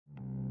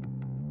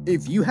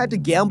If you had to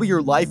gamble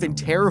your life in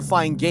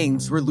terrifying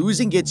games where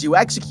losing gets you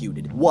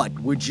executed, what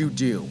would you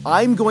do?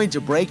 I'm going to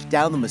break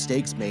down the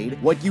mistakes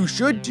made, what you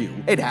should do,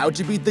 and how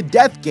to beat the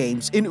death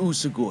games in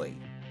Usogui.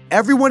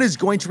 Everyone is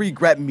going to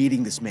regret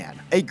meeting this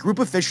man. A group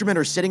of fishermen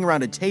are sitting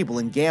around a table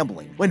and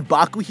gambling when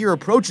Baku here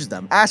approaches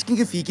them, asking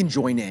if he can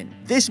join in.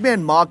 This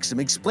man mocks him,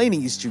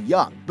 explaining he's too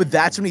young, but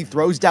that's when he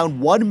throws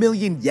down 1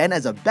 million yen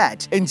as a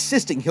bet,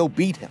 insisting he'll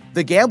beat him.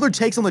 The gambler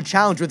takes on the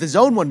challenge with his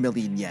own 1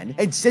 million yen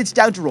and sits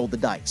down to roll the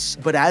dice,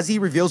 but as he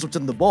reveals what's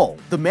in the bowl,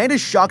 the man is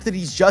shocked that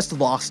he's just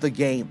lost the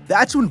game.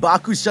 That's when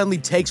Baku suddenly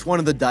takes one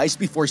of the dice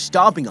before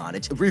stomping on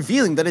it,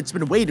 revealing that it's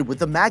been weighted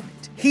with a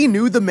magnet. He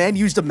knew the man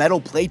used a metal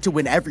plate to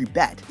win every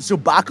bet, so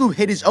Baku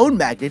hid his own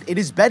magnet in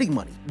his betting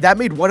money. That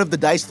made one of the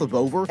dice flip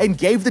over and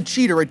gave the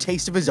cheater a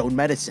taste of his own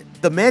medicine.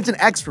 The man's an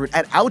expert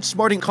at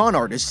outsmarting con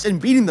artists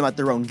and beating them at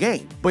their own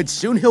game, but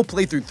soon he'll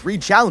play through 3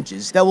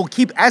 challenges that will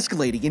keep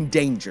escalating in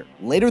danger.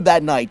 Later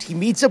that night, he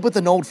meets up with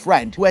an old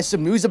friend who has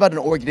some news about an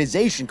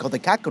organization called the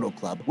Kakuro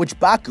Club, which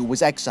Baku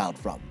was exiled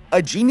from.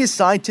 A genius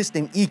scientist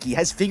named Iki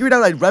has figured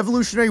out a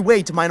revolutionary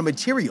way to mine a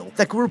material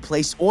that could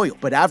replace oil,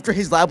 but after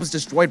his lab was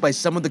destroyed by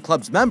some of the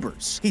club's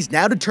members, he's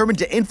now determined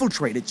to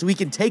infiltrate it so he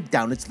can take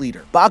down its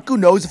leader. Baku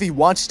knows if he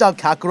wants to stop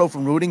Kakuro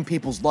from ruining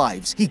people's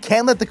lives, he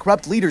can't let the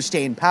corrupt leader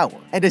stay in power,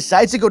 and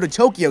decides to go to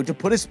Tokyo to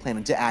put his plan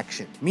into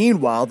action.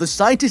 Meanwhile, the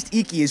scientist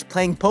Iki is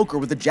playing poker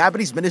with the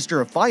Japanese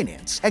Minister of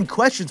Finance and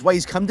questions why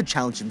he's come to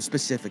challenge him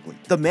specifically.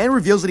 The man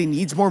reveals that he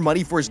needs more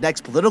money for his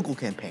next political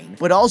campaign,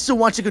 but also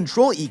wants to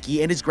control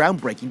Iki and his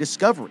groundbreaking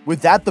discovery.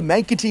 With that, the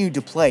men continue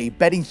to play,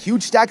 betting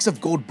huge stacks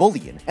of gold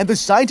bullion, and the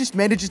scientist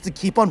manages to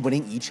keep on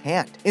winning each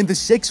hand. In the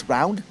 6th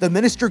round, the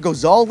minister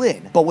goes all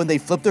in, but when they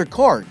flip their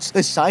cards,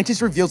 the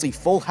scientist reveals a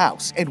full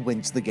house and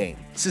wins the game.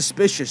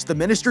 Suspicious, the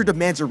minister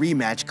demands a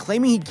rematch,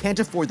 claiming he can't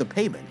afford the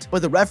payment,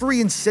 but the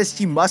referee insists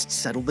he must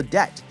settle the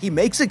debt. He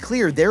makes it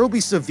clear there will be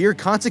severe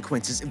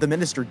consequences if the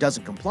minister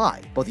doesn't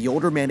comply, but the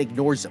older man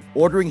ignores him,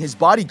 ordering his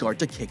bodyguard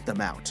to kick them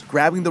out.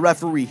 Grabbing the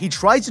referee, he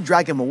tries to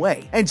drag him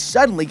away, and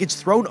suddenly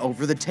gets thrown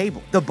over the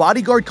table. The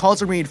bodyguard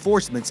calls in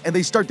reinforcements, and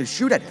they start to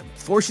shoot at him,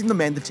 forcing the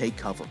man to take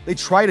cover. They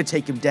try to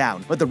take him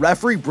down, but the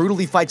referee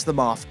brutally fights them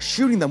off,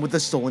 shooting them with a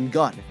stolen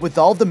gun. With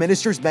all of the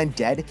minister's men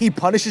dead, he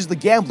punishes the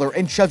gambler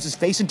and shoves his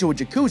face into a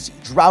jacuzzi,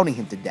 drowning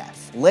him to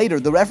death. Later,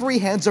 the referee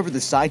hands over the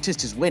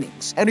scientist his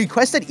winnings and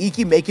requests that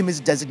Iki make him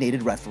his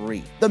designated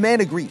referee. The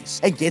man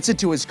agrees and gets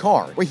into his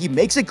car, where he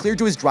makes it clear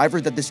to his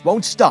driver that this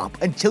won't stop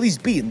until he's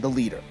beaten the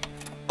leader.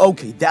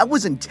 Okay, that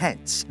was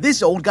intense.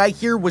 This old guy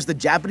here was the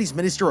Japanese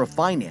Minister of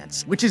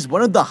Finance, which is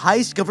one of the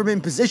highest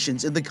government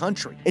positions in the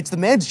country. It's the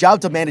man's job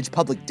to manage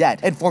public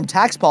debt and form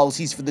tax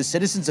policies for the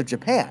citizens of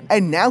Japan,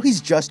 and now he's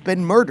just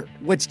been murdered.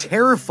 What's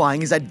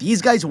terrifying is that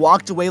these guys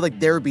walked away like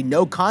there would be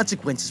no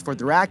consequences for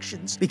their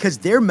actions, because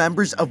they're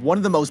members of one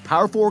of the most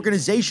powerful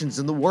organizations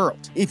in the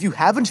world. If you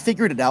haven't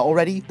figured it out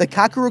already, the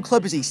Kakuro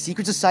Club is a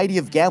secret society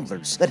of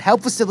gamblers that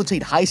help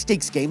facilitate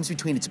high-stakes games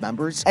between its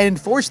members and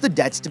enforce the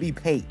debts to be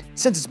paid.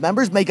 Since its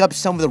members make up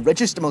some of the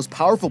richest and most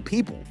powerful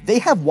people, they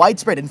have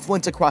widespread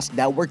influence across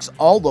networks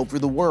all over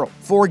the world.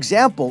 For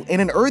example,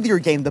 in an earlier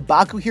game that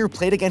Baku here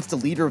played against the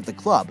leader of the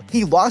club,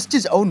 he lost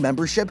his own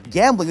membership,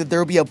 gambling that there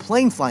would be a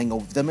plane flying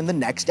over them in the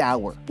next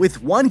hour.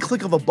 With one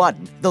click of a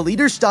button, the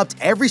leader stopped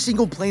every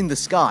single plane in the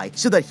sky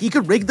so that he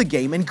could rig the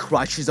game and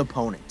crush his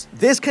opponent.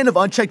 This kind of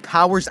unchecked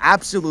power is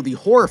absolutely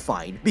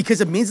horrifying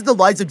because it means that the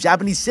lives of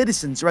Japanese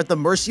citizens are at the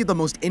mercy of the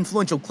most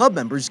influential club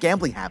members'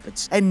 gambling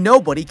habits, and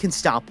nobody can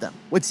stop them.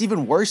 What's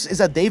even worse is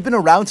that they've been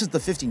around since the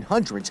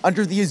 1500s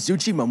under the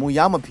Azuchi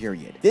Momoyama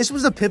period. This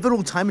was a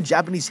pivotal time in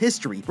Japanese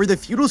history where the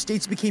feudal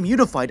states became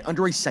unified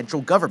under a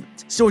central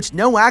government, so it's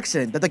no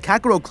accident that the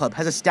Kakuro Club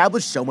has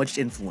established so much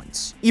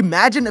influence.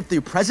 Imagine if the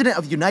President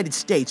of the United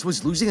States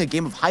was losing a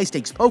game of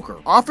high-stakes poker,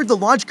 offered the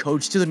launch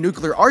codes to the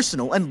nuclear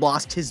arsenal, and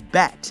lost his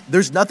bet.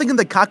 There's nothing in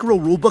the Kakuro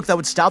rulebook that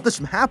would stop this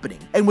from happening,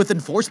 and with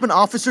enforcement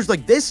officers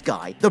like this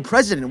guy, the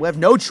president would have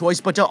no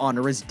choice but to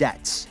honor his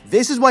debts.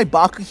 This is why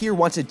Baku here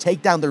wants to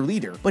take down their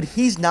leader, but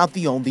he's not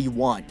the only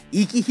one.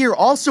 Iki here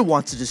also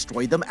wants to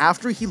destroy them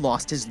after he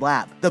lost his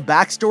lab. The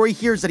backstory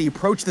here is that he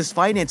approached this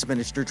finance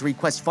minister to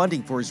request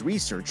funding for his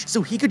research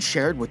so he could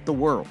share it with the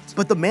world.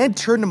 But the man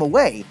turned him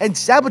away and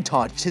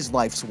sabotaged his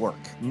life's work.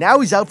 Now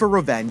he's out for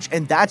revenge,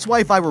 and that's why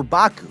if I were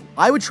Baku,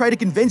 I would try to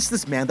convince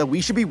this man that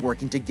we should be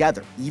working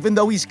together. Even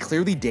though he's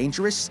clearly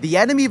dangerous, the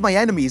enemy of my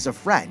enemy is a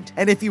friend,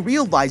 and if he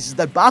realizes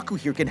that Baku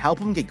here can help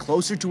him get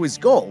closer to his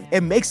goal,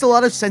 it makes a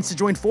lot of sense to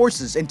join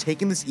forces in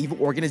taking this evil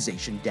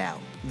organization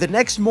down. The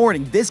next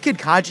morning, this kid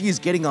Kaji is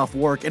getting off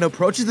work and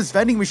approaches this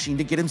vending machine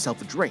to get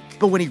himself a drink.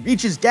 But when he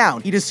reaches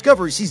down, he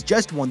discovers he's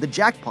just won the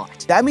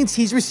jackpot. That means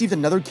he's received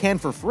another can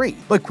for free,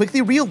 but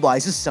quickly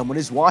realizes someone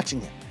is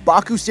watching him.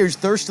 Baku stares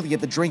thirstily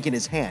at the drink in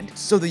his hand,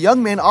 so the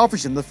young man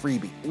offers him the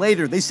freebie.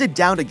 Later, they sit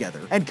down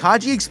together, and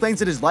Kaji explains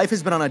that his life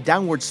has been on a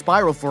downward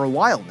spiral for a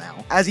while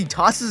now, as he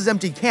tosses his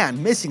empty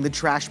can, missing the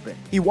trash bin.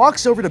 He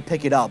walks over to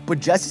pick it up,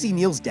 but just as he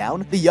kneels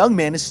down, the young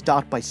man is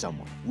stopped by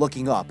someone.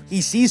 Looking up,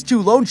 he sees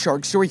two loan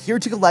sharks who are here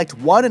to collect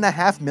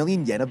 1.5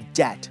 million yen of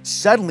debt.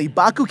 Suddenly,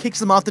 Baku kicks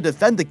them off to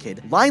defend the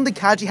kid, lying that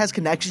Kaji has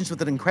connections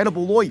with an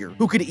incredible lawyer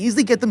who could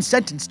easily get them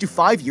sentenced to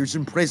 5 years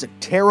in prison.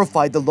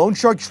 Terrified, the loan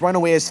sharks run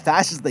away as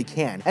fast as they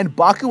can, and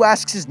Baku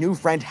asks his new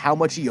friend how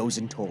much he owes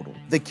in total.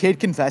 The kid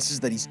confesses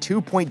that he's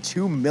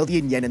 2.2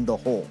 million yen in the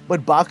hole,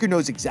 but Baku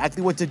knows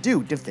exactly what to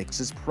do to fix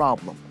his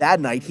problem. That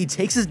night, he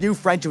takes his new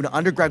friend to an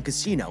underground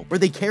casino where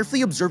they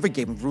carefully observe a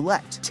game of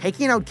roulette.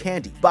 Taking out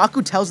candy,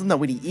 Baku tells them that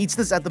when he eats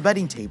this at the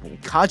betting table,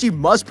 Kaji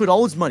must put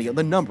all his money on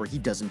the number he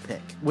doesn't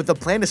pick. With the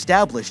plan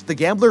established, the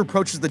gambler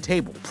approaches the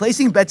table,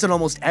 placing bets on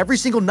almost every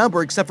single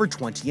number except for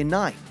 20 and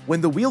 9.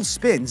 When the wheel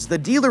spins, the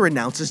dealer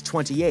announces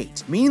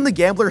 28, meaning the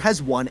gambler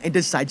has won and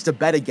decides to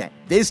bet again.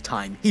 This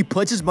time, he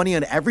puts his money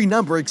on every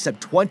number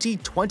except 20,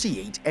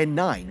 28, and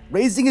 9,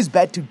 raising his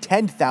bet to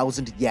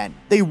 10,000 yen.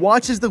 They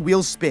watch as the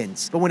wheel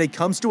spins, but when it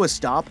comes to a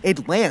stop,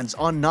 it lands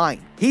on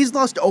 9. He's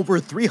lost over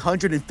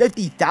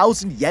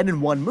 350,000 yen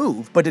in one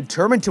move, but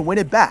determined to win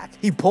it back,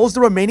 he pulls the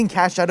remaining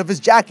cash out of his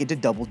jacket to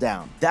double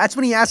down. That's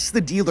when he asks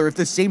the dealer if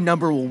the same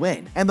number will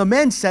win, and the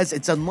man says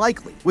it's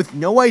unlikely, with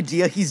no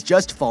idea he's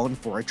just fallen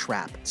for a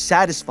trap.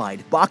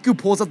 Satisfied, Baku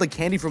pulls out the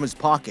candy from his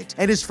pocket,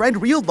 and his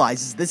friend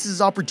realizes this is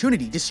his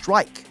opportunity to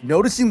strike.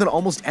 Noticing that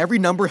almost every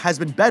number has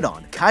been bet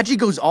on, Kaji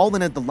goes all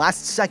in at the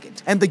last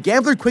second, and the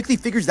gambler quickly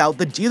figures out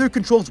the dealer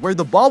controls where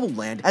the ball will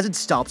land as it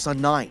stops on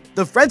 9.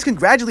 The friends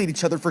congratulate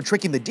each other for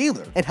tricking the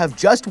dealer and have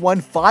just won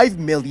 5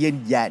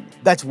 million yen.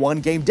 That's one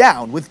game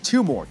down with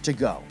 2 more to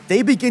go.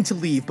 They begin to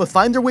leave but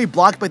find their way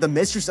blocked by the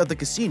mistress of the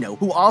casino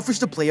who offers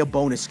to play a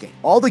bonus game.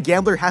 All the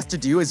gambler has to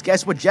do is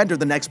guess what gender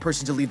the next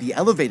person to leave the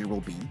elevator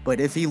will be,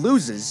 but if he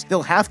loses,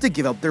 they'll have to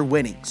give up their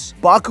winnings.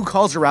 Baku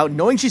calls her out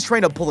knowing she's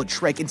trying to pull a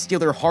trick and steal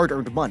their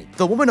hard-earned money.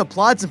 The woman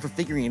applauds him for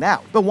figuring it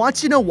out, but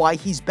wants to know why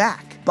he's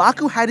back.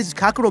 Baku had his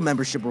Kakuro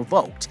membership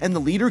revoked, and the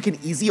leader can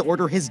easily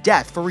order his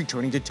death for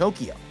returning to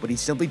Tokyo, but he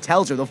simply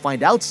tells her they'll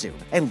find out soon,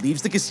 and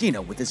leaves the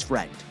casino with his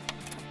friend.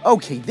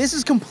 Okay, this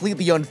is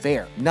completely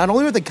unfair. Not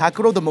only are the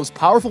Kakuro the most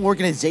powerful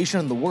organization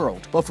in the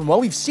world, but from what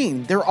we've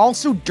seen, they're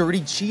also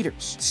dirty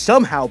cheaters.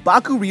 Somehow,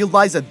 Baku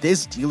realized that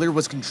this dealer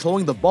was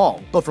controlling the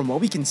ball, but from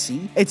what we can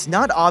see, it's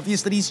not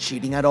obvious that he's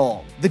cheating at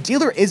all. The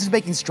dealer isn't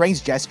making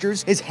strange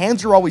gestures, his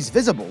hands are always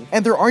visible,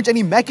 and there aren't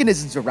any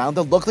mechanisms around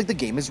that look like the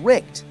game is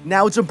rigged.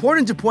 Now, it's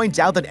important to point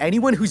out that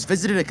anyone who's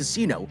visited a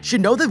casino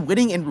should know that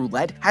winning in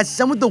roulette has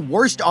some of the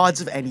worst odds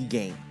of any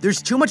game.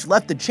 There's too much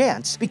left to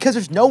chance because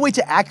there's no way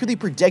to accurately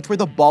predict where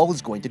the ball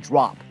is going to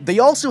drop. They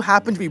also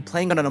happen to be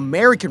playing on an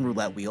American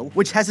roulette wheel,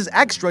 which has this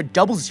extra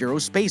 00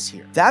 space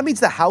here. That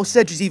means the house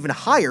edge is even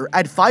higher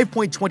at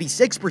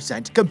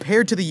 5.26%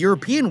 compared to the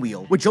European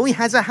wheel, which only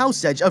has a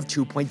house edge of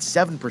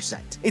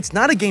 2.7%. It's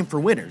not a game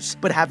for winners,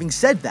 but having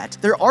said that,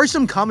 there are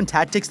some common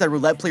tactics that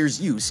roulette players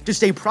use to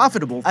stay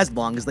profitable as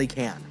long as they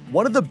can.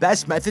 One of the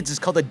best methods is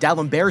called the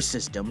D'Alembert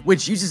system,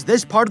 which uses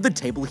this part of the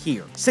table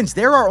here. Since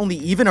there are only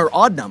even or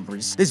odd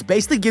numbers, this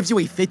basically gives you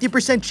a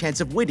 50% chance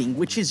of winning,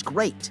 which is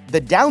great. The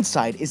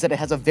downside is that it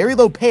has a very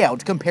low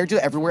payout compared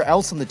to everywhere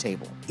else on the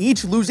table.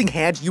 Each losing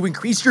hand, you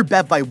increase your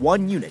bet by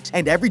 1 unit,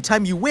 and every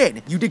time you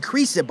win, you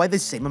decrease it by the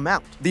same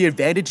amount. The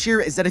advantage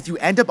here is that if you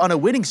end up on a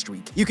winning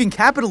streak, you can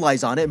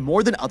capitalize on it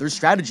more than other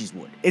strategies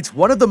would. It's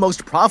one of the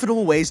most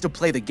profitable ways to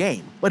play the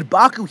game, but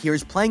Baku here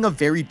is playing a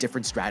very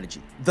different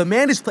strategy. The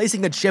man is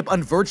placing a chip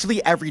on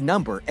virtually every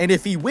number, and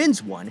if he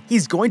wins one,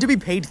 he's going to be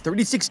paid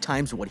 36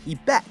 times what he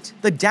bet.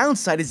 The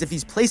downside is if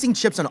he's placing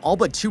chips on all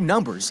but 2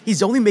 numbers,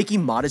 he's only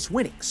making modest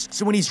winnings.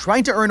 So when he's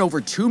trying to earn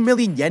over 2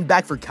 million yen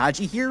back for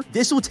Kaji here,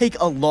 this will take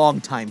a long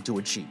time to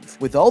achieve.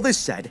 With all this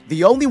said,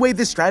 the only way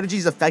this strategy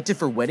is effective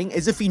for winning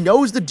is if he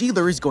knows the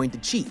dealer is going to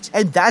cheat,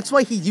 and that's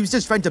why he used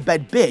his friend to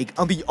bet big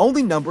on the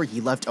only number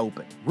he left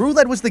open.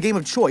 Roulette was the game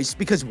of choice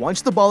because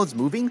once the ball is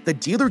moving, the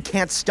dealer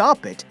can't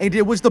stop it, and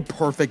it was the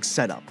perfect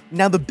setup.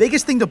 Now, the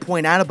biggest thing to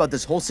point out about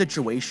this whole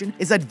situation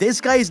is that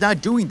this guy is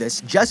not doing this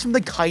just from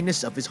the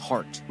kindness of his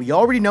heart. We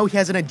already know he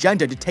has an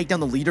agenda to take down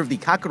the leader of the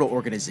Kakuro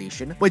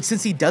organization, but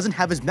since he doesn't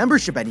have his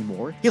membership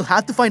anymore, he'll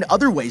have to find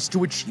other ways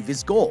to achieve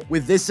his goal.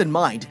 With this in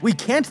mind, we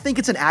can't think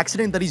it's an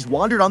accident that he's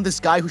wandered on this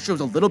guy who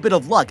shows a little bit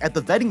of luck at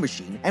the vending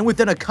machine, and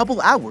within a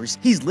couple hours,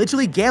 he's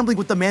literally gambling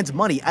with the man's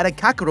money at a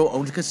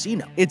Kakuro-owned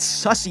casino. It's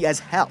sussy as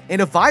hell, and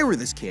if I were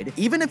this kid,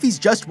 even if he's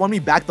just won me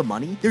back the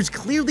money, there's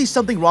clearly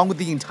something wrong with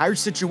the entire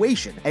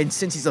situation, and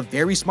since he's a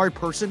very smart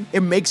person, it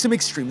makes him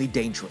extremely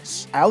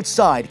dangerous.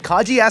 Outside,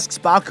 Kaji asks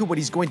Baku what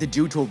he's going to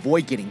do to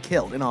avoid getting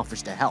killed and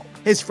offers to help.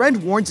 His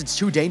friend warns it's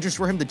too dangerous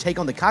for him to take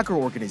on the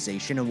Kakuro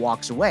organization and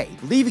walks away,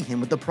 leaving him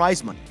with the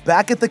prize money.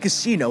 Back at the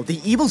casino, the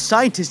evil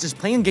scientist is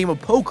playing a game of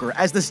poker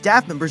as the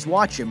staff members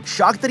watch him,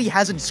 shocked that he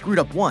hasn't screwed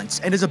up once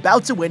and is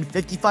about to win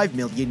 55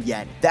 million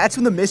yen. That's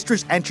when the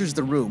mistress enters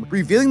the room,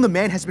 revealing the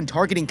man has been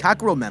targeting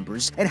Kakuro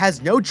members and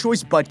has no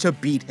choice but to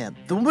beat him.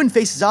 The woman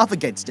faces off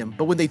against him,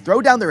 but when they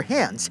throw down their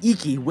hands,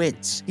 Iki wins.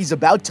 wins. He's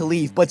about to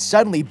leave, but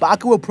suddenly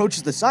Baku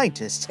approaches the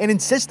scientists and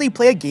insists they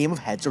play a game of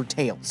heads or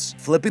tails.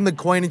 Flipping the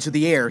coin into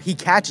the air, he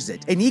catches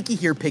it, and Iki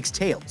here picks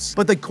tails,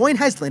 but the coin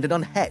has landed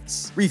on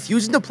heads.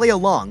 Refusing to play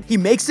along, he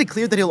makes it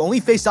clear that he'll only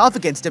face off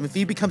against him if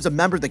he becomes a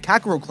member of the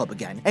Kakuro Club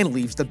again and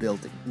leaves the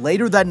building.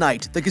 Later that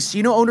night, the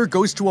casino owner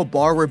goes to a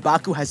bar where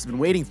Baku has been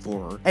waiting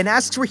for her and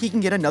asks where he can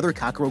get another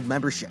Kakuro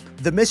membership.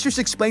 The mistress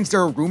explains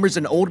there are rumors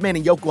an old man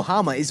in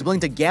Yokohama is willing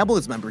to gamble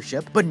his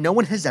membership, but no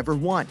one has ever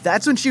won.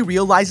 That's when she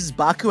realizes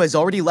Baku has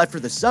already left for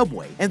the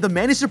subway, and the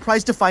man is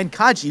surprised to find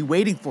Kaji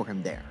waiting for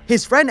him there.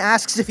 His friend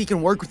asks if he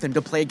can work with him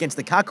to play against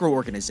the Kakuro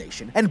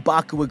organization, and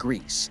Baku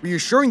agrees,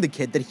 reassuring the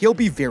kid that he'll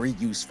be very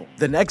useful.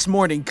 The next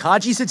morning,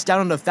 Kaji sits down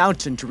on a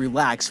fountain to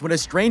relax when a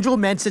strange old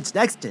man sits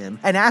next to him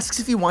and asks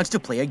if he wants to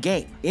play a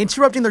game.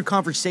 Interrupting their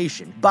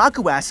conversation,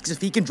 Baku asks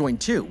if he can join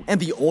too, and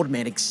the old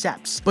man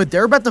accepts, but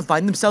they're about to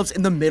find themselves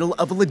in the middle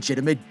of a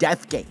legitimate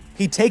death game.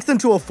 He takes them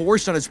to a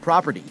forest on his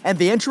property, and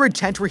they enter a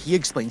tent where he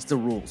explains the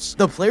rules.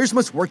 The players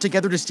must work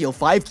together to steal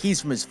 5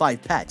 keys from his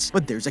 5 pets,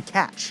 but there's a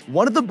catch.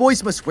 One of the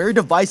boys must wear a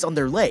device on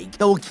their leg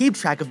that will keep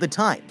track of the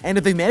time, and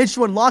if they manage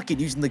to unlock it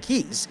using the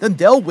keys, then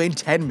they'll win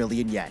 10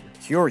 million yen.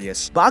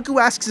 Curious, Baku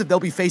asks if they'll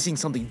be facing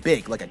something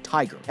big like a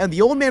tiger, and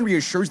the old man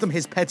reassures them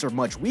his pets are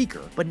much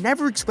weaker, but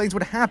never explains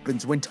what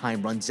happens when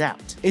time runs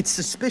out. It's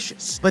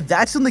suspicious, but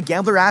that's when the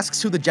gambler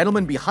asks who the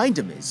gentleman behind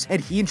him is,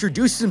 and he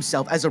introduces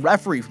himself as a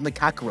referee from the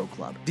Kakuro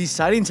Club.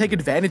 Deciding to take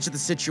advantage of the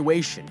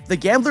situation, the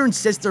gambler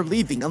insists they're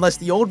leaving unless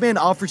the old man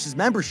offers his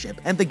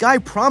membership, and the guy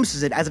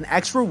promises it as an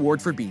extra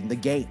reward for beating the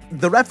game.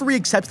 The referee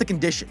accepts the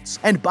conditions,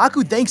 and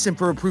Baku thanks him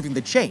for approving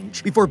the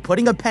change before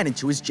putting a pen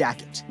into his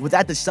jacket. With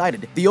that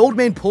decided, the old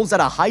man pulls out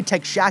a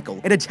high-tech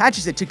shackle and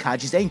attaches it to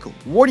Kaji's ankle,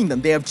 warning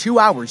them they have 2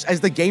 hours as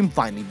the game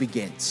finally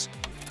begins.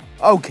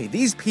 Okay,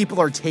 these people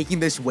are taking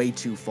this way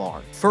too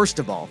far. First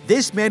of all,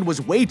 this man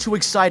was way too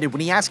excited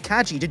when he asked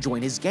Kaji to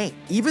join his game.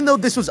 Even though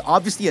this was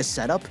obviously a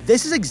setup,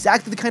 this is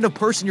exactly the kind of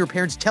person your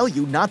parents tell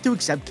you not to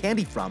accept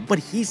candy from, but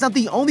he's not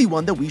the only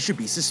one that we should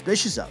be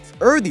suspicious of.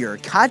 Earlier,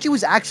 Kaji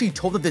was actually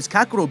told that this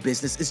Kakuro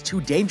business is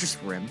too dangerous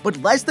for him, but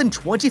less than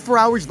 24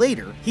 hours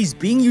later, he's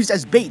being used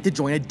as bait to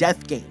join a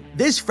death game.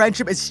 This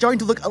friendship is starting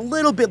to look a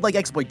little bit like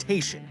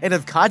exploitation, and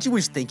if Kaji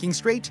was thinking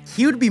straight,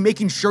 he would be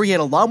making sure he had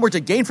a lot more to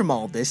gain from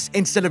all of this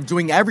instead of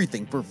doing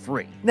everything for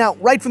free. Now,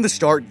 right from the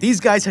start, these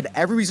guys had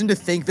every reason to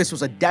think this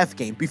was a death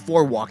game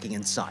before walking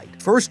inside.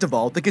 First of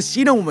all, the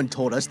casino woman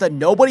told us that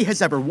nobody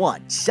has ever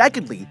won.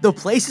 Secondly, the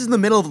place is in the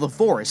middle of the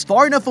forest,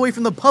 far enough away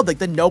from the public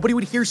that nobody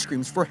would hear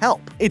screams for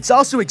help. It's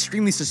also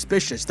extremely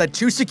suspicious that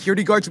 2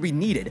 security guards would be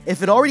needed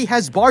if it already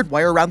has barbed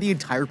wire around the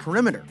entire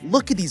perimeter.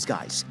 Look at these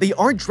guys. They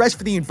aren't dressed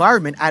for the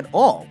environment at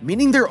all,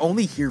 meaning they're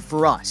only here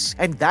for us,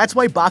 and that's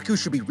why Baku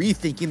should be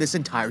rethinking this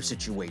entire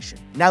situation.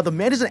 Now, the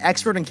man is an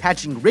expert in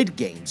catching rid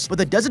games, but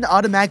that doesn't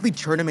automatically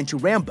turn him into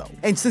Rambo,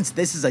 and since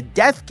this is a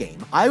death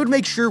game, I would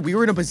make sure we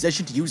were in a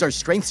position to use our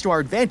strengths to our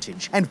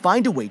advantage and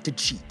find a way to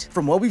cheat.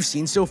 From what we've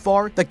seen so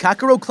far, the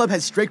Kakuro Club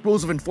has strict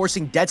rules of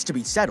enforcing debts to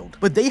be settled,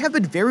 but they have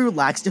been very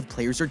relaxed if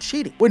players are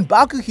cheating. When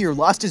Baku here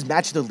lost his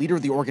match to the leader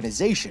of the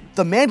organization,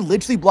 the man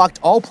literally blocked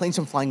all planes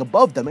from flying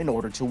above them in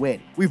order to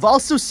win. We've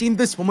also seen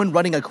this woman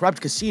running a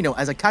corrupt casino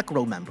as a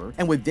Kakuro member,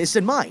 and with this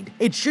in mind,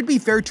 it should be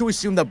fair to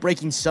assume that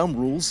breaking some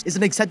rules is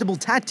an acceptable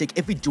tactic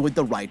if we do it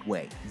the right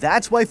way.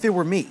 That's why if it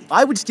were me,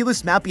 I would steal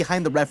this map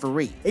behind the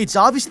referee. It's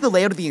obviously the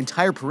layout of the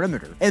entire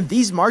perimeter, and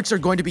these marks are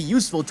going to be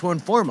useful to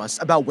inform us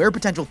about where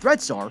potential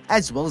threats are,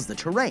 as well as the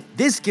terrain.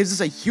 This gives us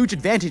a huge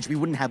advantage we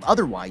wouldn't have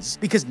otherwise,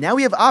 because now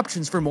we have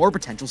options for more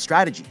potential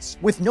strategies.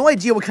 With no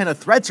idea what kind of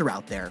threats are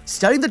out there,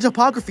 studying the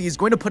topography is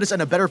going to put us in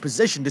a better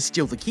position to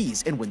steal the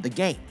keys and win the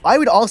game. I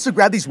would also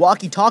grab these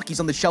walkie-talkies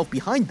on the shelf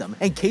behind them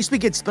in case we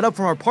get split up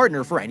from our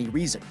partner for any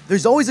reason.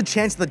 There's always a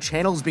chance that the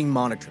channel is being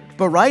monitored,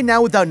 but right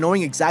now, without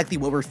knowing exactly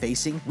what we're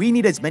facing, we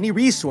need as many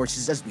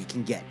resources as we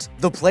can get.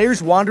 The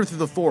players wander through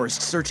the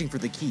forest searching for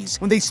the keys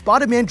when they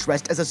spot a man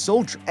dressed as a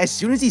soldier. As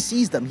soon as he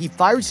sees them, he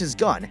fires his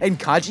gun, and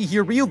Kaji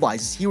here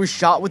realizes he was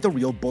shot with a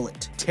real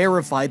bullet.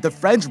 Terrified, the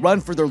friends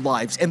run for their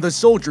lives, and the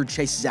soldier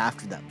chases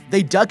after them.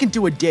 They duck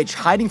into a ditch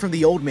hiding from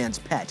the old man's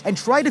pet and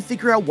try to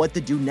figure out what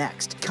to do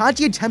next.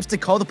 Kaji attempts to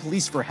call the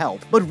police for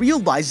help, but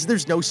realizes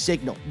there's no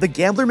signal. The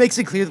gambler makes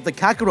it clear that the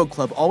Kakuro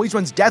Club always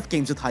runs death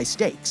games with high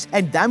stakes,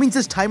 and that means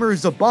this timer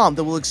is a bomb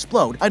that will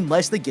explode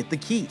unless they get the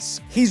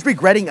keys. He's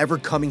regretting ever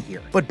coming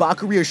here, but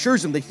Baku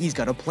reassures him that he's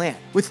got a plan.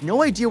 With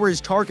no idea where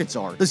his targets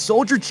are, the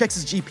soldier checks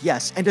his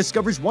GPS and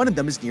discovers one of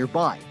them is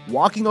nearby.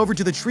 Walking over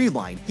to the tree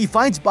line, he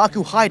finds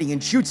Baku hiding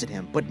and shoots at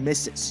him, but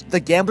misses. The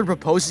gambler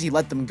proposes he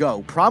let them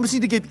go,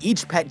 promising to give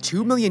each pet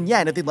 2 million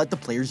yen if they let the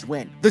players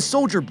win. The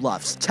soldier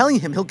bluffs, telling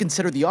him he'll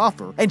consider the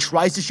offer, and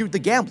tries to shoot the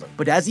gambler,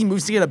 but as he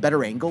moves to get a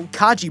better angle,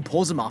 Kaji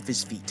pulls him off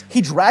his feet.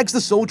 He drags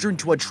the soldier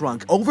into a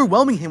trunk,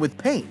 overwhelming him with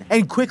pain,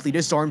 and quickly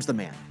disarms the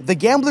man. The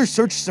gambler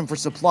searches him for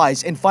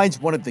supplies and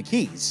finds one of the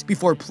keys,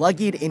 before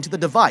plugging it into the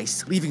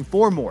device, leaving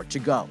 4 more to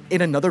go.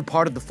 In another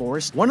part of the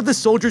forest, one of the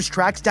soldiers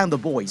tracks down the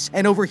boys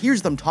and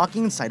overhears them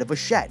talking inside of a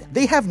shed.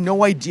 They have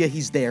no idea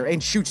he's there and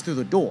and shoots through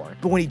the door,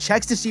 but when he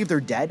checks to see if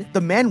they're dead, the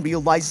man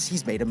realizes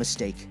he's made a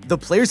mistake. The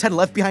players had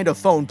left behind a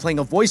phone playing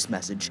a voice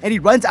message, and he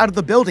runs out of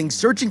the building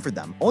searching for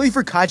them, only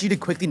for Kaji to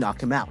quickly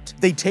knock him out.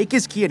 They take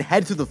his key and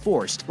head through the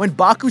forest when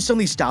Baku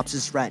suddenly stops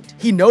his friend.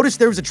 He noticed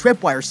there was a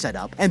tripwire set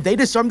up, and they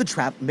disarm the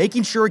trap,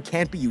 making sure it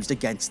can't be used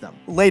against them.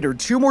 Later,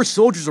 2 more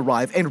soldiers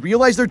arrive and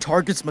realize their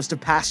targets must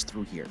have passed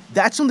through here.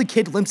 That's when the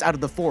kid limps out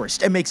of the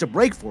forest and makes a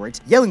break for it,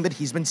 yelling that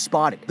he's been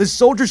spotted. The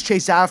soldiers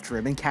chase after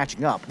him, and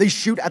catching up, they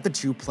shoot at the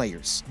 2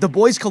 players. The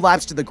boys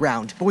collapse to the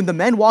ground, but when the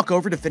men walk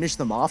over to finish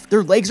them off,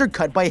 their legs are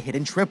cut by a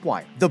hidden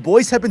tripwire. The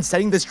boys have been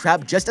setting this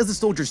trap just as the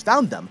soldiers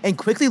found them, and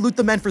quickly loot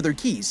the men for their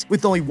keys,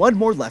 with only 1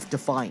 more left to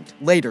find.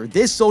 Later,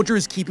 this soldier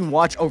is keeping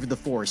watch over the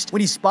forest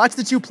when he spots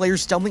the 2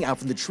 players stumbling out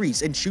from the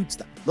trees and shoots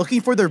them. Looking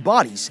for their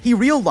bodies, he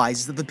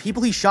realizes that the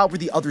people he shot were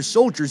the other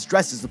soldiers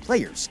dressed as the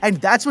players, and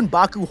that's when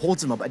Baku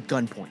holds him up at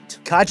gunpoint.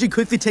 Kaji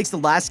quickly takes the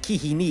last key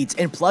he needs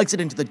and plugs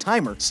it into the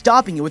timer,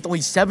 stopping it with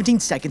only 17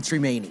 seconds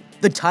remaining.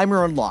 The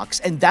timer unlocks,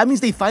 and that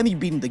means they finally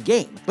beaten the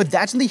game, but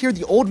that's when they hear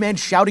the old man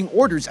shouting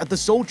orders at the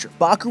soldier.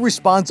 Baku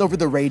responds over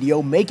the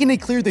radio, making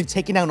it clear they've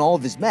taken down all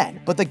of his men,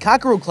 but the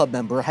Kakuro Club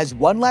member has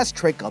one last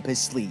trick up his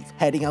sleeve.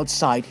 Heading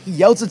outside, he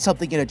yells at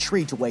something in a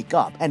tree to wake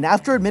up, and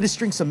after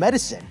administering some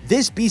medicine,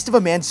 this beast of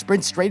a man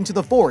sprints straight into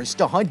the forest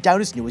to hunt down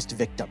his newest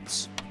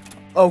victims.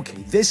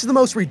 Okay, this is the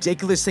most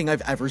ridiculous thing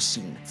I've ever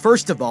seen.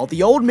 First of all,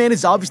 the old man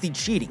is obviously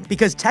cheating,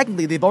 because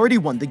technically they've already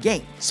won the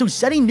game, so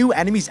setting new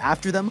enemies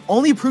after them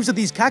only proves that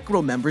these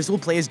Kakuro members will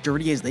play as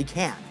dirty as they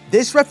can.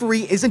 This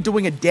referee isn't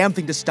doing a damn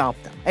thing to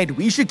stop them, and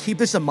we should keep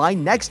this in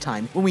mind next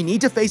time when we need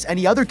to face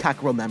any other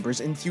Kakuro members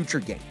in future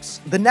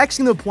games. The next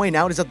thing to point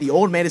out is that the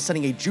old man is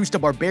sending a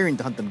juiced-up barbarian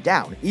to hunt them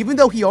down, even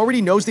though he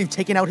already knows they've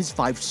taken out his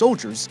 5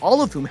 soldiers,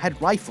 all of whom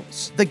had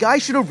rifles. The guy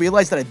should have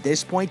realized that at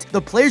this point, the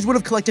players would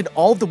have collected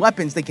all of the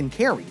weapons they can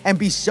carry, and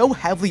be so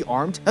heavily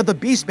armed that the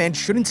Beastman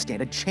shouldn't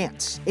stand a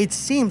chance. It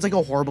seems like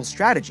a horrible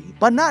strategy,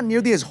 but not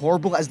nearly as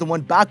horrible as the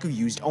one Baku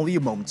used only a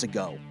moment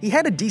ago. He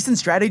had a decent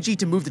strategy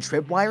to move the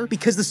tripwire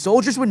because the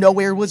soldiers would know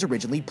where it was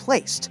originally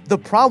placed. The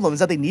problem is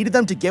that they needed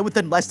them to get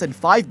within less than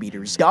 5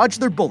 meters, dodge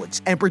their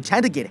bullets, and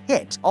pretend to get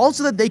hit, all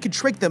so that they could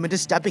trick them into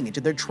stepping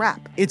into their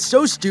trap. It's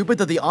so stupid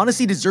that they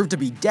honestly deserve to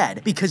be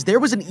dead because there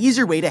was an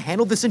easier way to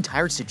handle this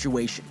entire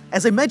situation.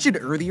 As I mentioned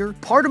earlier,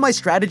 part of my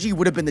strategy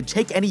would have been to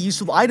take any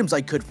useful items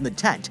I could from the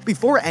tent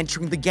before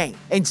entering the game,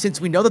 and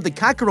since we know that the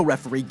Kakuro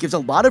referee gives a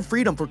lot of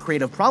freedom for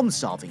creative problem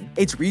solving,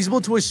 it's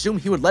reasonable to assume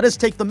he would let us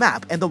take the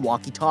map and the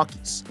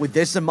walkie-talkies. With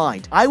this in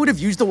mind, I would have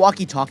used the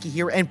walkie-talkie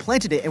here and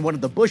planted it in one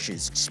of the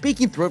bushes,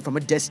 speaking through it from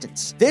a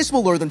distance. This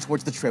will lure them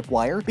towards the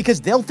tripwire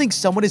because they'll think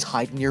someone is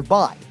hiding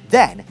nearby.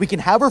 Then, we can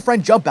have our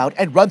friend jump out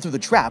and run through the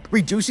trap,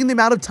 reducing the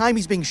amount of time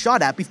he's being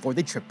shot at before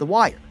they trip the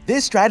wire.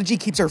 This strategy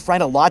keeps our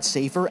friend a lot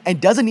safer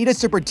and doesn't need us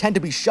to pretend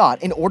to be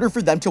shot in order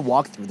for them to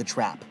walk through the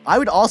trap. I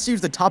would also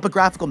use the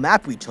topographical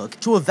map we took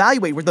to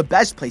evaluate where the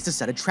best place to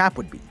set a trap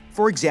would be.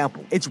 For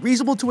example, it's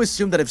reasonable to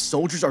assume that if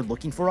soldiers are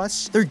looking for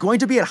us, they're going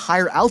to be at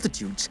higher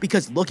altitudes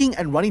because looking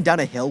and running down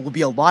a hill will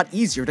be a lot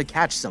easier to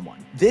catch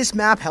someone. This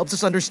map helps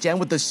us understand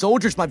what the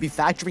soldiers might be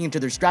factoring into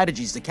their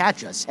strategies to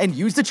catch us and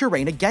use the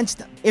terrain against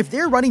them. If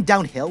they're running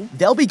downhill,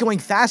 they'll be going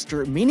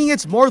faster, meaning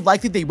it's more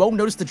likely they won't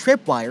notice the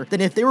tripwire than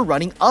if they were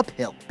running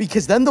uphill,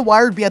 because then the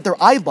wire would be at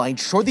their eye line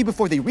shortly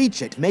before they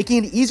reach it,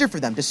 making it easier for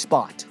them to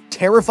spot.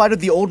 Terrified of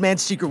the old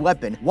man's secret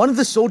weapon, one of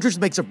the soldiers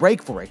makes a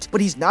break for it,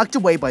 but he's knocked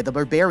away by the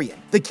barbarian.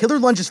 The killer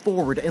lunges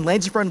forward and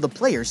lands in front of the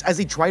players as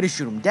they try to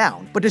shoot him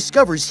down, but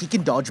discovers he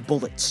can dodge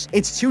bullets.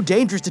 It's too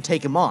dangerous to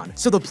take him on,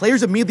 so the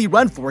players immediately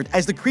run for it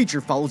as the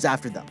creature follows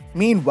after them.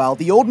 Meanwhile,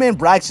 the old man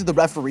brags to the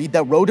referee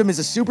that Rotom is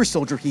a super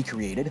soldier he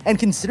created and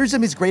considers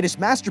him his greatest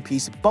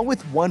masterpiece, but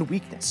with one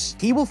weakness.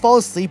 He will fall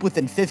asleep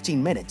within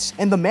 15 minutes,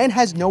 and the man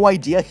has no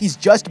idea he's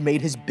just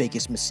made his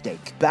biggest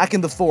mistake. Back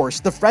in the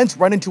forest, the friends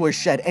run into a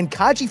shed and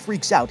Kaji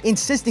freaks out,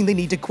 insisting they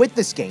need to quit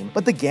this game,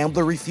 but the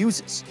gambler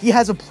refuses. He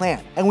has a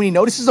plan, and when he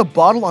notices a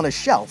bottle on a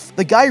shelf,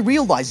 the guy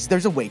realizes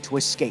there's a way to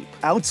escape.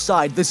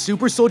 Outside, the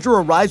super soldier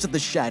arrives at the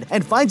shed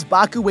and finds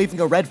Baku waving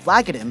a red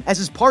flag at him as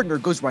his partner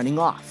goes running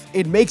off.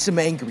 It makes him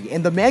angry,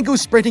 and the man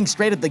goes sprinting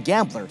straight at the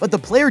gambler, but the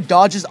player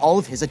dodges all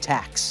of his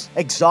attacks.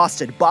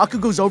 Exhausted, Baku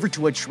goes over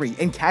to a tree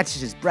and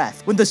catches his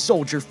breath when the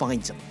soldier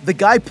finds him. The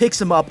guy picks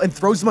him up and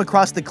throws him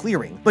across the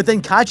clearing, but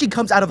then Kaji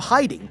comes out of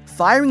hiding,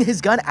 firing his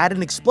gun at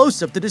an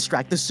explosive to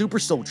distract the super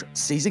soldier.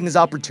 Seizing his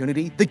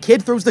opportunity, the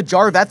kid throws the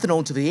jar of ethanol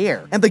into the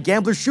air, and the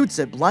gambler shoots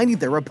it, blinding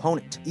their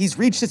opponent. He's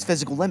reached his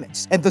physical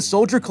limits, and the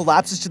soldier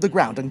collapses to the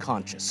ground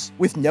unconscious.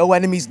 With no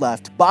enemies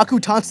left, Baku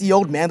taunts the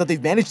old man that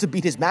they've managed to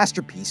beat his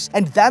masterpiece,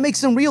 and that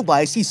makes him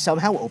realize he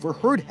somehow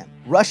overheard him.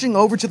 Rushing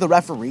over to the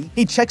referee,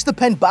 he checks the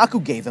pen Baku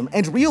gave him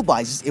and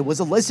realizes it was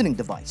a listening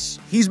device.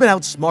 He's been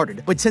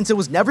outsmarted, but since it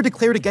was never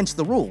declared against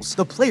the rules,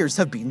 the players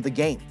have beaten the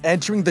game.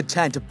 Entering the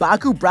tent,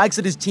 Baku brags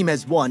that his team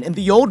has won, and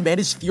the old man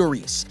is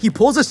furious. He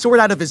pulls a sword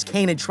out of his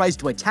cane and tries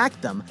to attack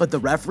them, but the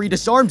referee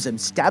disarms him,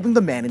 stabbing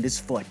the man in his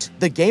foot.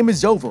 The game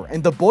is over,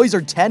 and the boys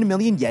are 10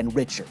 million yen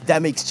richer.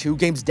 That makes 2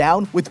 games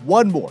down, with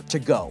 1 more to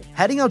go.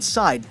 Heading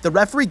outside, the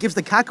referee gives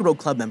the Kakuro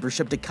Club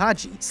membership to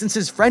Kaji, since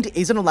his friend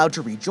isn't allowed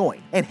to rejoin,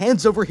 and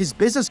hands over his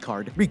business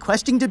card,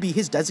 requesting to be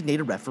his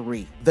designated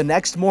referee. The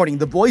next morning,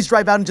 the boys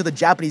drive out into the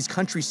Japanese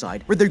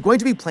countryside, where they're going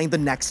to be playing the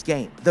next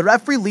game. The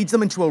referee leads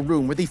them into a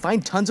room where they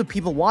find tons of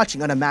people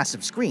watching on a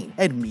massive screen,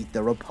 and meet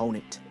their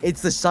opponent.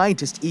 It's the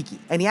scientist Iki,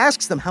 and he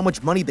asks them how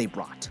much money they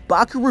brought.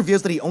 Baku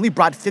reveals that he only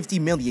brought 50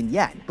 million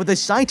yen, but the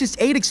scientist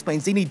aide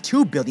explains they need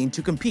 2 billion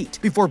to compete,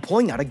 before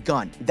pulling out a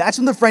gun. That's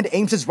when the friend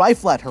aims his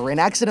rifle at her and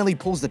accidentally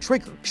pulls the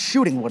trigger,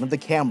 shooting one of the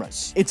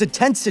cameras. It's a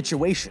tense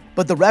situation,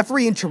 but the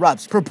referee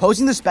interrupts,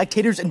 proposing the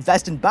spectators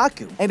invest in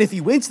Baku, and if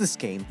he wins this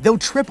game, they'll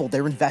triple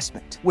their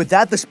investment. With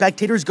that, the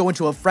spectators go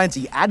into a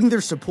frenzy, adding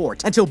their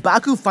support, until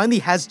Baku finally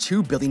has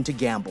 2 billion to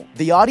gamble.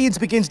 The audience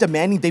begins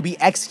demanding they be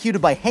executed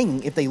by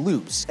hanging if they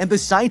lose, and the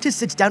scientist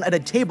sits down at a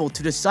table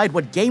to decide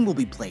what game will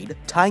be played,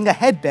 tying a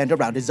headband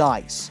around his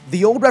eyes.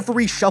 The old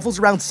referee shuffles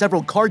around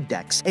several card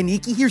decks, and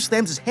Iki here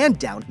slams his hand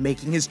down,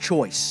 making his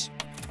choice.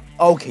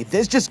 Okay,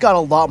 this just got a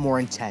lot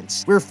more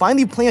intense. We're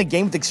finally playing a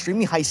game with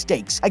extremely high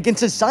stakes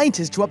against a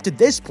scientist who up to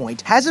this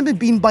point hasn't been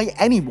beaten by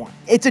anyone.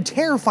 It's a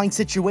terrifying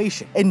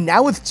situation, and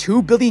now with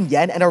 2 billion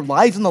yen and our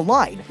lives on the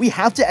line, we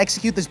have to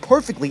execute this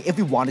perfectly if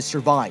we want to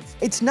survive.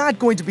 It's not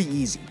going to be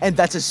easy, and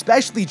that's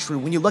especially true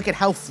when you look at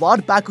how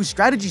flawed Baku's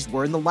strategies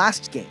were in the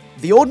last game.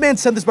 The old man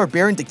sent this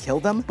barbarian to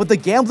kill them, but the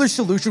gambler's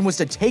solution was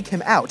to take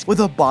him out with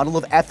a bottle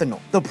of ethanol.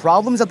 The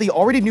problem is that they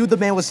already knew the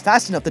man was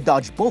fast enough to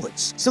dodge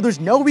bullets, so there's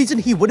no reason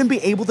he wouldn't be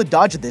able to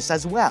dodge this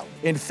as well.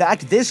 In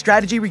fact, this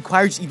strategy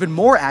requires even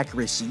more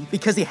accuracy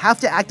because they have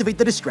to activate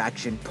the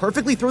distraction,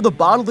 perfectly throw the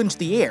bottle into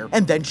the air,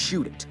 and then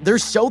shoot it.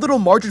 There's so little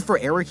margin for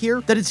error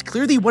here that it's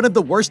clearly one of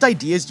the worst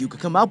ideas you could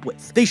come up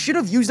with. They should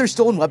have used their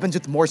stolen weapons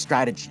with more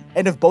strategy,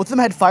 and if both of them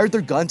had fired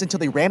their guns until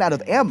they ran out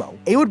of ammo,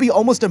 it would be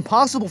almost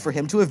impossible for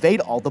him to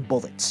evade all the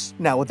bullets.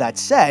 Now with that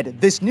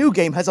said, this new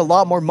game has a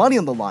lot more money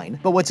on the line,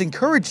 but what's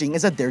encouraging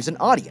is that there's an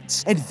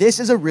audience, and this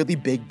is a really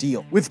big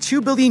deal. With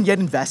 2 billion yen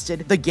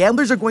invested, the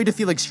gamblers are going to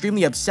feel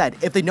extremely upset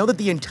if they know that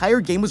the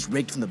entire game was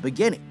rigged from the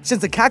beginning.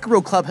 Since the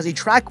Kakuro Club has a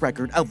track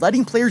record of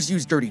letting players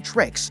use dirty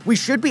tricks, we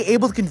should be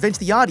able to convince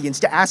the audience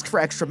to ask for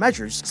extra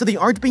measures so they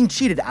aren't being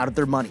cheated out of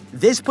their money.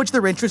 This puts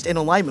their interest in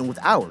alignment with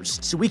ours,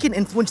 so we can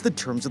influence the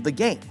terms of the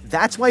game.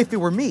 That's why if it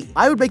were me,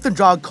 I would make them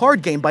draw a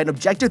card game by an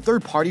objective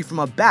third party from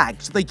a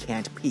bag so they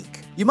can't peek.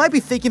 You might be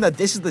thinking that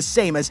this is the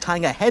same as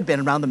tying a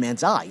headband around the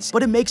man's eyes,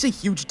 but it makes a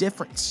huge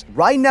difference.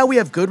 Right now we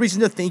have good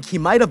reason to think he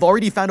might have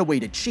already found a way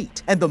to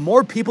cheat, and the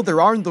more people there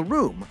are in the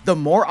room, the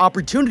more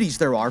opportunities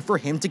there are for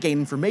him to gain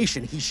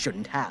information he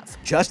shouldn't have.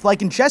 Just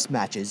like in chess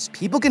matches,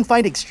 people can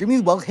find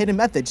extremely well-hidden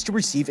methods to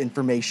receive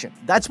information.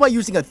 That's why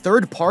using a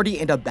third party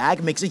and a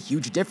bag makes a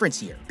huge difference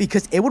here,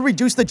 because it would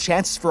reduce the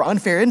chances for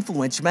unfair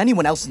influence from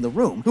anyone else in the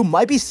room who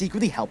might be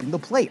secretly helping the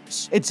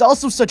players. It's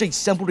also such a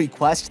simple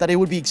request that it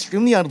would be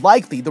extremely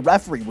unlikely the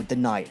referee would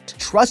deny it.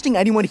 Trusting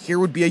anyone here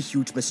would be a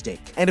huge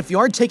mistake, and if you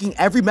aren't taking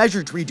every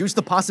measure to reduce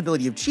the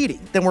possibility of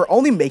cheating, then we're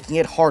only making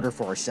it harder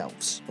for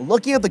ourselves.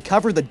 Looking at the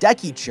cover of the deck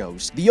he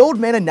chose, the old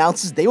man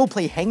announces they will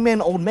play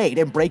Hangman Old Maid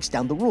and breaks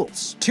down the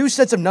rules. 2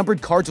 sets of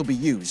numbered cards will be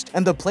used,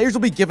 and the players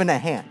will be given a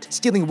hand,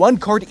 stealing 1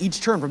 card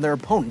each turn from their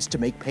opponents to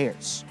make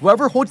pairs.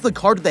 Whoever holds the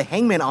card with the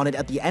hangman on it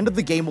at the end of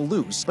the game will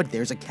lose, but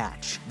there's a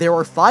catch. There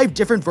are 5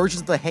 different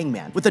versions of the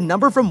hangman, with a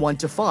number from 1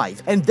 to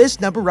 5, and this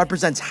number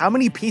represents how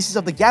many pieces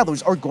of the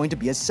gallows are going to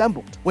be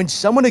assembled. When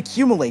someone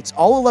accumulates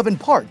all 11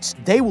 parts,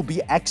 they will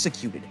be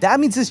executed. That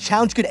means this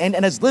challenge could end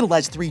in as little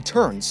as 3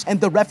 turns, and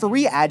the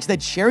referee adds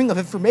that sharing of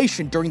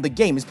information during the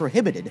game is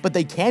prohibited, but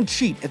they can't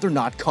cheat if they're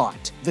not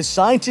caught. The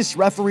scientist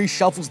referee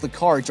shuffles the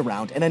cards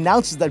around and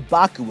announces that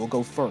Baku will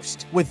go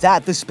first. With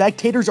that, the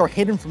spectators are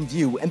hidden from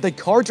view and the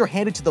cards are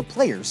handed to the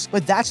players,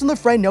 but that's when the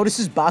friend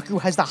notices Baku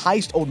has the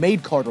highest Old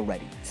Maid card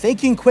already.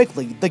 Thinking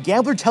quickly, the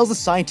gambler tells the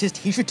scientist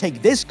he should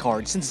take this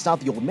card since it's not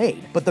the Old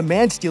Maid, but the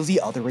man steals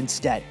the other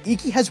instead.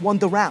 Iki has won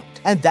the round,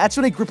 and that's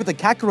when a group of the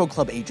Kakuro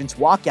Club agents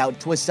walk out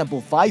to assemble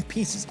 5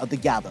 pieces of the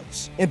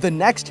gallows. In the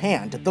next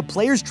hand, the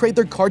players trade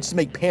their cards to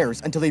make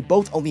pairs until they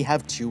both only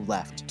have 2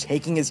 left.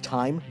 Taking his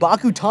time,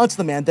 Baku taunts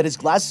the man that his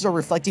glasses are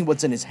reflecting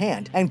what's in his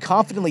hand and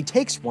confidently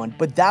takes one,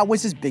 but that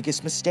was his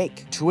biggest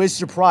mistake. To his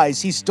surprise,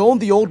 he's stolen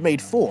the Old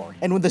Maid 4,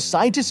 and when the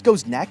scientist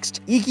goes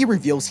next, Iki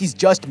reveals he's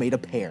just made a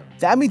pair.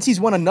 That means he's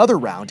won another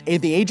round,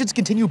 and the agents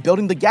continue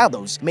building the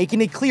gallows,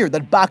 making it clear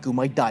that Baku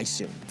might die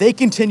soon. They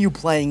continue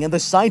playing, and the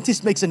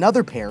scientist makes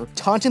another pair,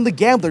 taunting the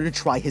gambler to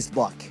try his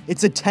luck.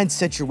 It's a tense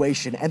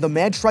situation, and the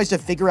man tries to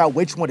figure out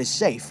which one is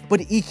safe,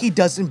 but Iki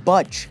doesn't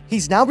budge.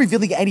 He's now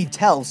revealing any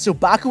tells, so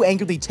Baku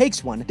angrily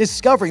takes one,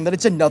 discovering that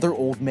it's another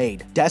old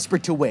maid.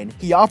 Desperate to win,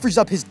 he offers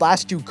up his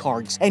last 2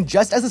 cards, and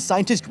just as the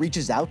scientist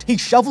reaches out, he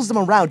shuffles them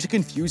around to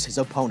confuse his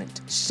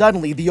opponent.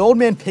 Suddenly, the old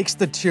man picks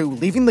the 2,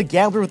 leaving the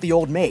gambler with the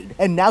old maid,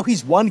 and now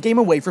he's 1 game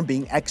away from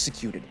being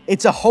executed.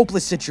 It's a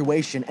hopeless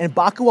situation, and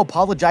Baku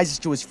apologizes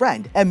to his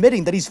friend,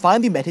 admitting that he's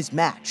finally met his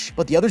match,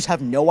 but the others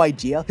have no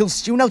idea he'll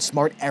soon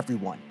outsmart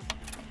everyone.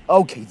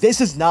 Okay,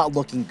 this is not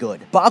looking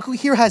good. Baku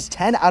here has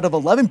 10 out of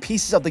 11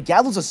 pieces of the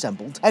gallows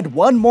assembled, and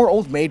 1 more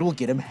old maid will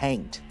get him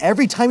hanged.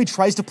 Every time he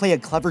tries to play a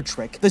clever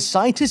trick, the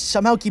scientist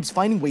somehow keeps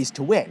finding ways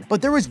to win,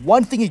 but there is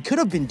one thing he could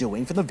have been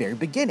doing from the very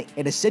beginning.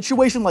 In a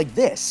situation like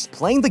this,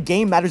 playing the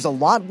game matters a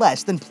lot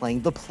less than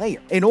playing the player.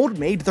 In Old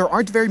Maid, there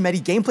aren't very many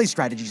gameplay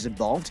strategies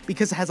involved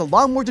because it has a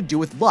lot more to do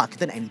with luck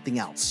than anything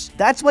else.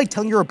 That's why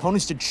telling your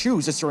opponents to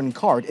choose a certain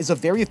card is a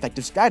very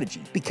effective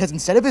strategy, because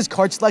instead of his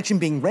card selection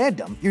being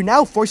random, you're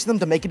now forcing them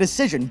to make a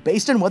decision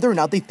based on whether or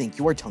not they think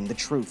you are telling the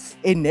truth.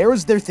 It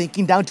narrows their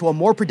thinking down to a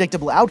more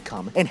predictable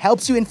outcome and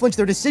helps you influence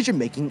their decision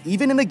making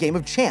even in a game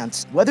of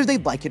chance, whether they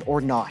like it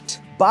or not.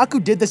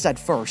 Baku did this at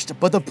first,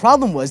 but the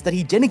problem was that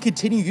he didn't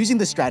continue using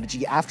the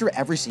strategy after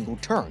every single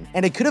turn,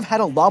 and it could have had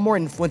a lot more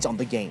influence on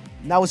the game.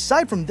 Now,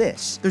 aside from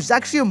this, there's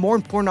actually a more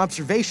important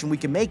observation we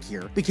can make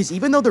here, because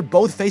even though they're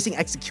both facing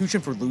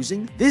execution for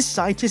losing, this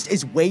scientist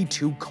is way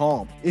too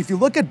calm. If you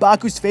look at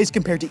Baku's face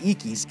compared to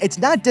Iki's, it's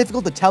not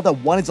difficult to tell that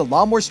one is a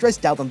lot more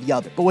stressed out than the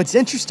other. But what's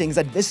interesting is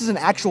that this is an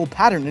actual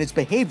pattern in his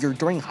behavior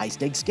during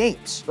high-stakes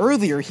games.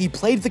 Earlier, he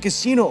played the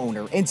casino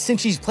owner, and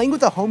since she's playing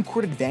with a home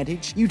court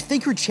advantage, you'd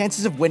think her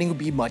chances of winning would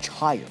be much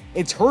higher.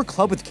 It's her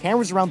club with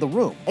cameras around the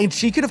room, and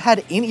she could have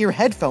had in-ear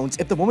headphones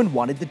if the woman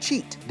wanted to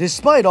cheat.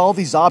 Despite all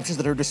these options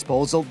at her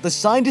disposal, the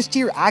scientist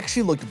here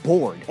actually looked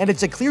bored, and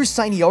it's a clear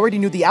sign he already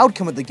knew the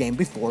outcome of the game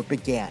before it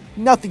began.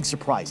 Nothing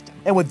surprised him,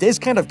 and with this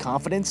kind of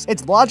confidence,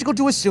 it's logical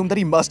to assume that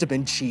he must have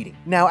been cheating.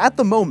 Now, at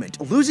the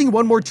moment, losing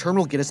 1 more turn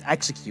will get us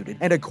executed,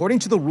 and according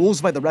to the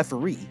rules by the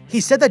referee,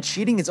 he said that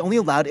cheating is only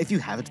allowed if you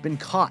haven't been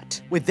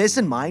caught. With this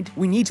in mind,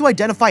 we need to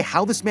identify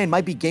how this man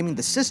might be gaming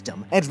the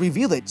system and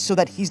reveal it so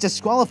that he's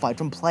disqualified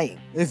from playing.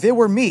 If it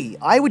were me,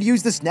 I would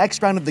use this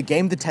next round of the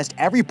game to test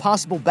every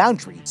possible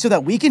boundary so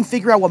that we can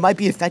figure out what might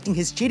be affecting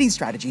his cheating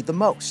strategy the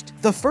most.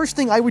 The first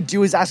thing I would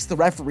do is ask the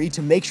referee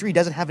to make sure he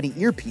doesn't have any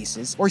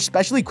earpieces or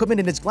special equipment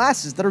in his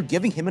glasses that are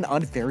giving him an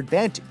unfair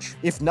advantage.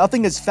 If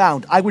nothing is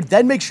found, I would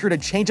then make sure to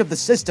change up the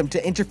system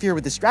to interfere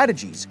with his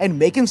strategies and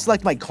make him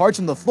select my cards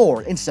from the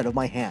floor instead of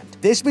my hand.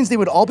 This means they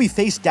would all be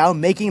face down,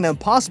 making it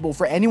impossible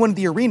for anyone in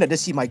the arena to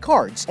see my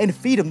cards and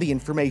feed him the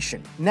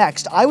information.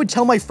 Next, I would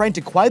tell my friend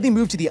to quietly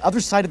move to the other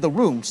side of the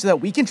room so that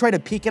we can try to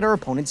peek at our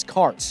opponent's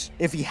cards.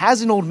 If he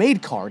has an old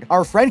maid card,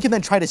 our friend can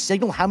then try to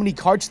signal how many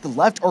cards to the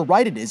left or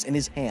right it is in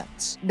his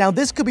hands. Now,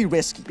 this could be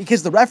risky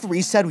because the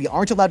referee said we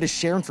aren't allowed to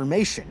share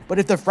information, but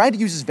if the friend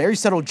uses very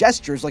subtle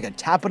gestures like a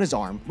tap on his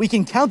arm, we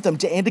can count them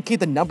to indicate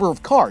the number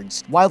of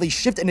cards, while a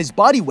shift in his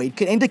body weight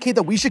could indicate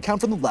that we should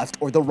count from the left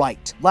or the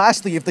right.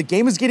 Lastly, if the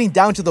game is getting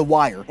down to the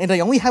wire and I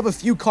only have a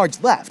few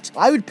cards left,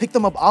 I would pick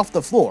them up off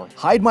the floor,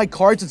 hide my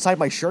cards inside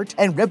my shirt,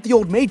 and rip the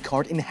old maid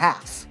card in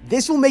half.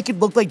 This will make it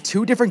look like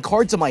 2 different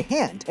cards in my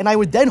hand, and I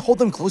would then hold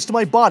them close to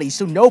my body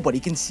so nobody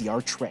can see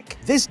our trick.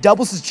 This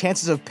doubles his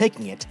chances of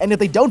picking it, and if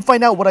they don't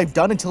find out what I've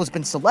done until it's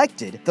been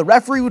selected, the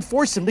referee would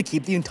force him to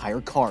keep the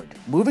entire card.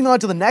 Moving on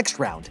to the next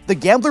round, the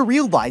gambler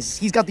realizes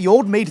he's got the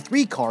old maid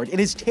 3 card and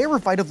is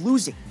terrified of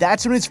losing.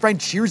 That's when his friend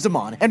cheers him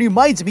on and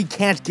reminds him he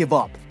can't give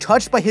up.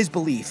 Touched by his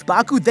belief,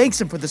 Baku thanks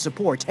him for the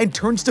support and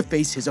turns to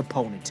face his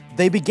opponent.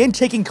 They begin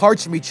taking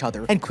cards from each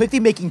other and quickly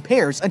making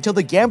pairs until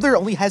the gambler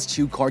only has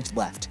 2 cards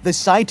left. The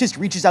scientist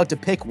reaches out to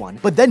pick one,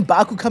 but then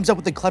Baku comes up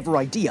with a clever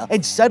idea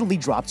and suddenly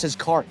drops his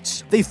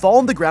cards. They fall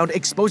on the ground,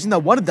 exposing that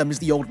one of them is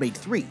the old maid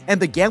 3,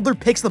 and the gambler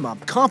picks them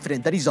up,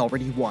 confident that he's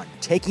already won.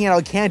 Taking out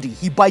a candy,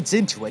 he bites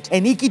into it,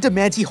 and Iki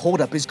demands he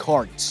hold up his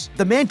cards.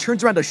 The man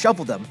turns around to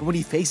shuffle them, but when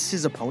he faces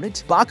his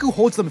opponent, Baku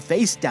holds them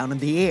face down in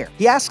the air.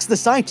 He asks the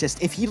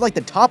scientist if he'd like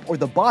the top or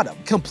the bottom,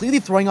 completely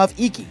throwing off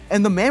Iki,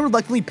 and the man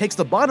reluctantly picks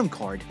the bottom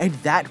card, and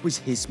that was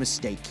his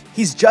mistake.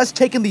 He's just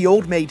taken the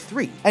old maid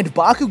 3, and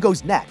Baku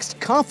goes next,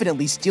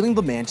 confidently stealing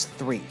the man's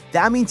 3.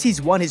 That means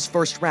he's won his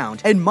first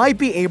round and might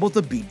be able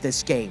to beat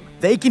this game.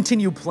 They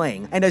continue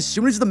playing, and as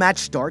soon as the match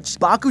starts,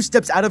 Baku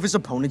steps out of his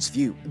opponent's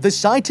view. The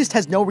scientist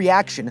has no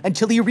reaction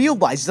until he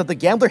realizes that the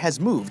gambler has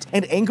moved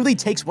and angrily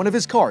takes one of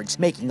his cards,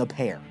 making a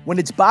pair. When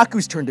it's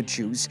Baku's turn to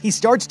choose, he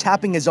starts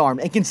tapping his arm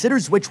and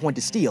considers which one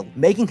to steal,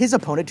 making his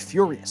opponent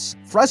furious.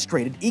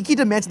 Frustrated, Iki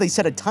demands that they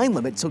set a time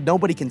limit so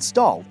nobody can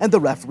stall, and the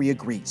referee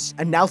agrees,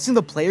 announcing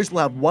the players will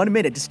have 1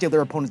 minute to steal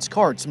their opponent's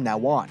cards from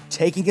now on.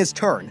 Taking his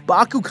turn, Baku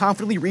Baku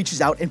confidently reaches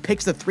out and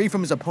picks the 3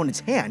 from his opponent's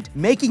hand,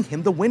 making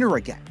him the winner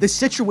again. The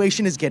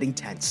situation is getting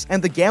tense,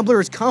 and the gambler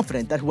is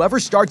confident that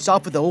whoever starts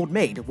off with the old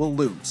maid will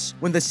lose.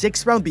 When the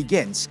 6th round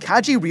begins,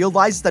 Kaji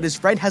realizes that his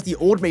friend has the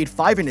old maid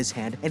 5 in his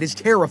hand and is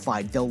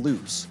terrified they'll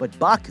lose. But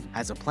Baku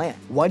has a plan.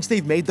 Once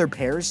they've made their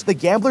pairs, the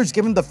gambler's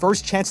given the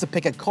first chance to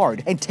pick a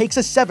card and takes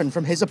a 7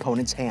 from his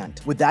opponent's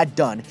hand. With that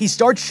done, he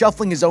starts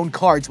shuffling his own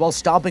cards while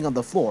stomping on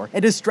the floor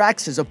and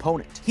distracts his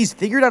opponent. He's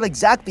figured out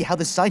exactly how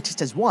the scientist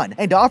has won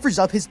and offers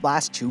up his last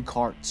 2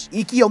 cards.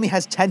 Iki only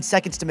has 10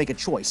 seconds to make a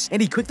choice,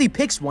 and he quickly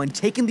picks one,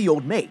 taking the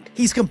old maid.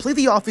 He's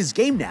completely off his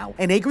game now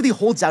and angrily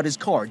holds out his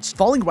cards,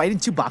 falling right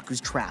into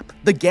Baku's trap.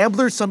 The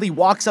gambler suddenly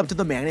walks up to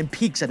the man and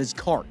peeks at his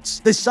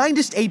cards. The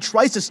scientist A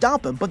tries to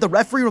stop him, but the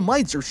referee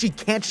reminds her she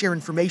can't share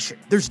information.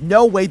 There's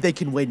no way they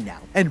can win now,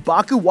 and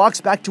Baku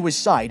walks back to his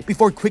side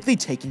before quickly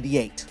taking the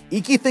 8.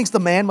 Iki thinks the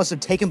man must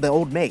have taken the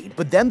old maid,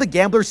 but then the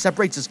gambler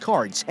separates his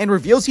cards and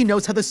reveals he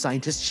knows how the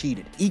scientist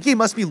cheated. Iki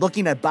must be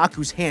looking at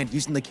Baku's hand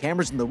using the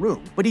cameras in the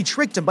room, but he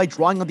tricked him by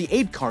drawing on the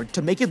 8 card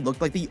to make it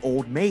look like the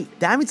old maid.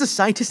 That means the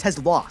scientist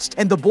has lost,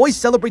 and the boys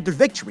celebrate their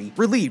victory,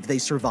 relieved they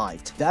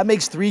survived. That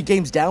makes 3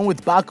 games down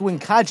with Baku and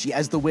Kaji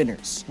as the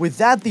winners. With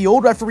that, the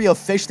old referee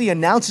officially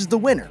announces the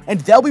winner, and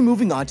they'll be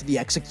moving on to the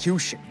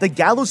execution. The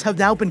gallows have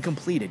now been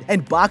completed,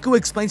 and Baku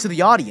explains to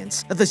the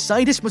audience that the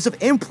scientist must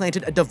have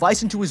implanted a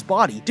device into his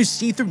body to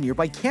see through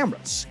nearby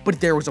cameras. But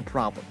there was a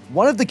problem.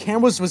 One of the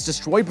cameras was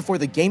destroyed before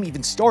the game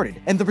even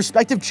started, and the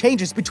perspective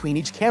changes between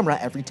each camera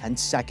every 10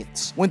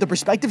 seconds. When the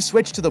perspective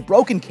switched to the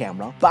broken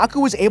camera, Baku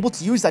was able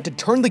to use that to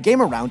turn the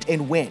game around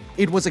and win.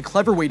 It was a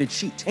clever way to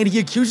cheat, and he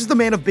accuses the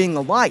man of being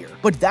a liar,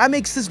 but that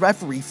makes his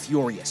referee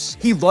furious.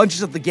 He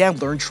lunges at the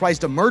gambler and tries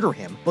to murder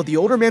him, but the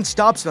older man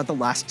stops him at the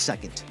last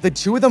second. The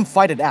 2 of them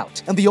fight it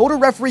out, and the older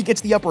referee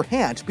gets the upper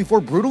hand before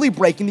brutally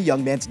breaking the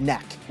young man's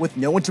neck. With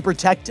no one to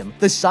protect him,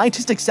 the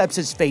scientist accepts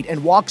his fate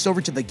and walks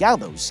over to the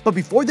gallows, but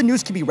before the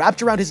noose can be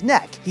wrapped around his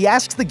neck, he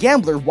asks the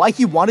gambler why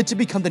he wanted to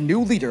become the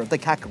new leader of the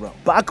Kakuro.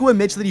 Baku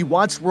admits that he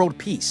wants world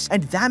peace,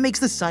 and that makes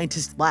the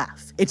scientist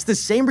laugh. It's the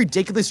same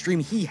ridiculous dream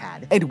he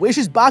had, and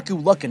wishes Baku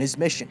luck in his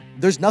mission.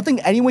 There's nothing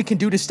anyone can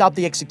do to stop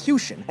the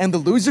execution, and the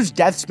losers'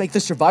 deaths make the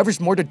survivors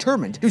more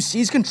determined to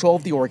seize control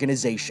of the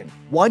organization.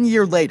 1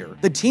 year later,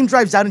 the team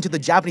drives out into the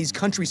Japanese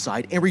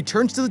countryside and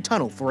returns to the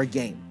tunnel for a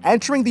game.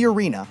 Entering the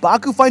arena,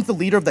 Baku finds the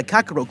leader of the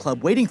Kakuro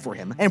club waiting for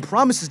him and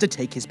promises to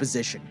take his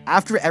position.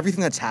 After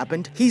everything that's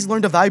happened, he's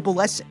learned a valuable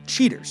lesson: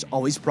 cheaters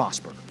always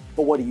prosper.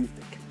 But what do you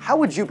think? How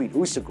would you beat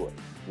Usogui?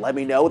 Let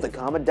me know in the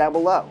comment down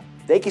below.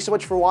 Thank you so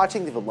much for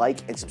watching. Leave a like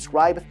and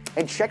subscribe,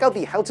 and check out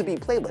the How to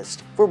Beat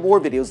playlist for more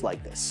videos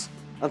like this.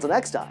 Until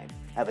next time,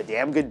 have a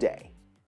damn good day.